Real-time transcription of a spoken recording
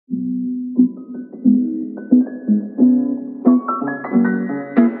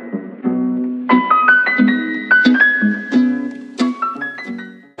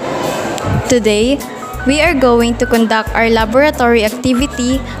Today, we are going to conduct our laboratory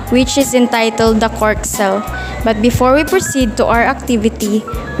activity, which is entitled the Cork Cell. But before we proceed to our activity,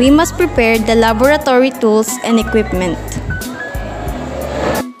 we must prepare the laboratory tools and equipment.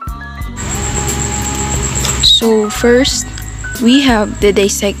 So first, we have the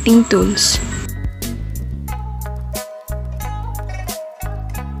dissecting tools.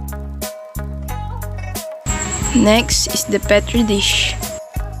 Next is the Petri dish.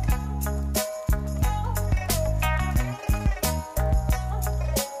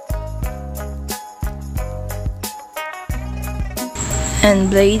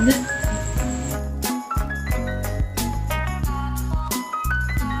 And blade.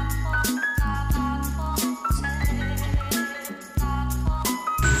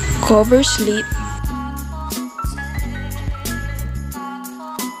 Cover slip.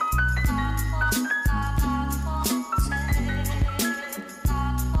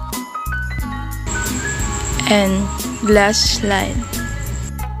 And glass slide.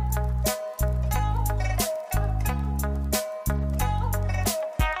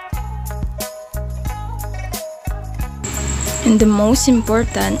 And the most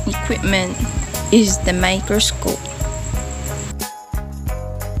important equipment is the microscope.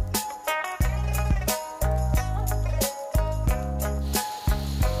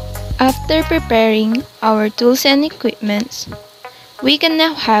 After preparing our tools and equipments, we can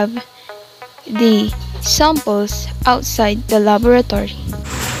now have the samples outside the laboratory.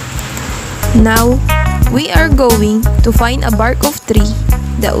 Now, we are going to find a bark of tree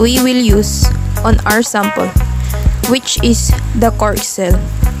that we will use on our sample, which is the cork cell.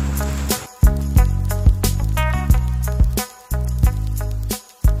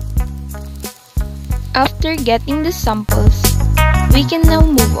 After getting the samples, we can now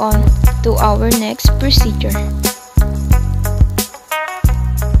move on to our next procedure.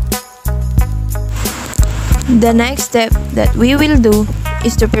 The next step that we will do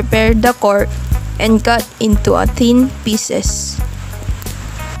is to prepare the cork and cut into thin pieces.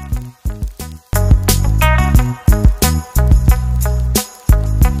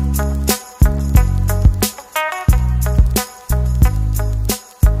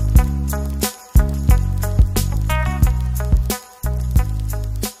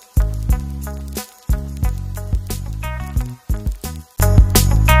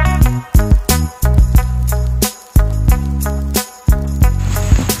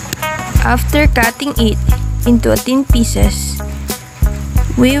 After cutting it into thin pieces,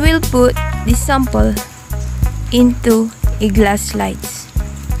 we will put the sample into a glass slides.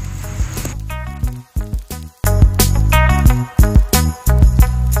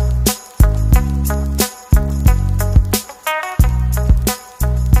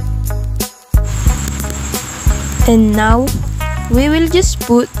 And now, we will just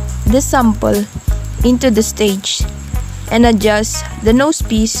put the sample into the stage and adjust the nose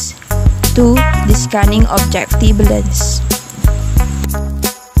piece to the scanning objective lens.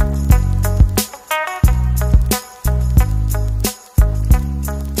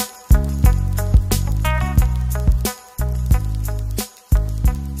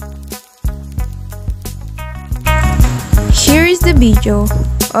 Here is the video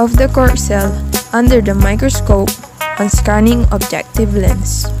of the cork cell under the microscope on scanning objective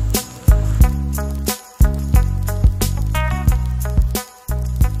lens.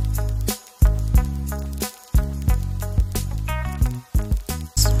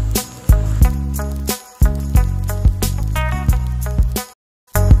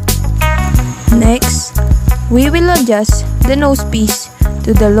 Next, we will adjust the nose piece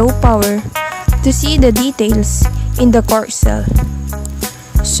to the low power to see the details in the cork cell.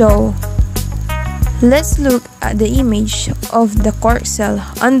 So, let's look at the image of the cork cell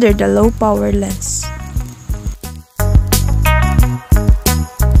under the low power lens.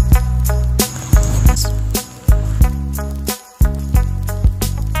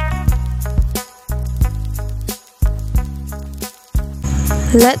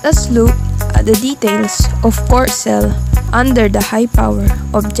 Let us look at the details of cork cell under the high power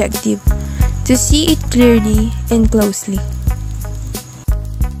objective to see it clearly and closely.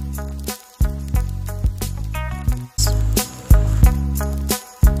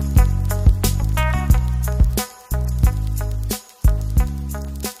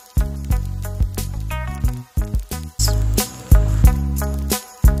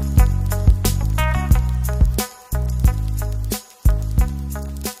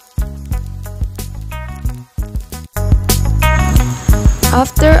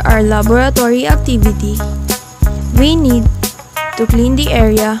 After our laboratory activity, we need to clean the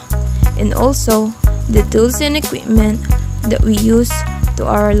area and also the tools and equipment that we use to to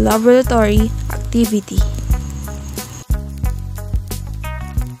our laboratory activity.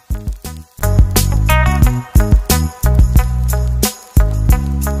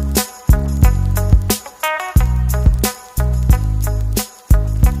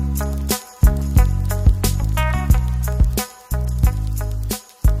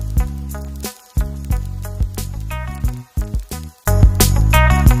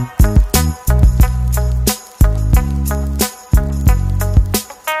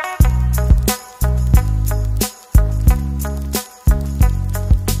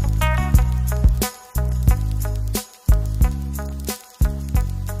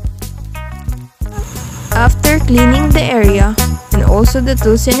 After cleaning the area and also the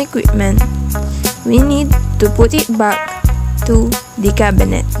tools and equipment, we need to put it back to the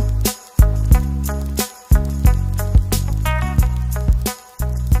cabinet.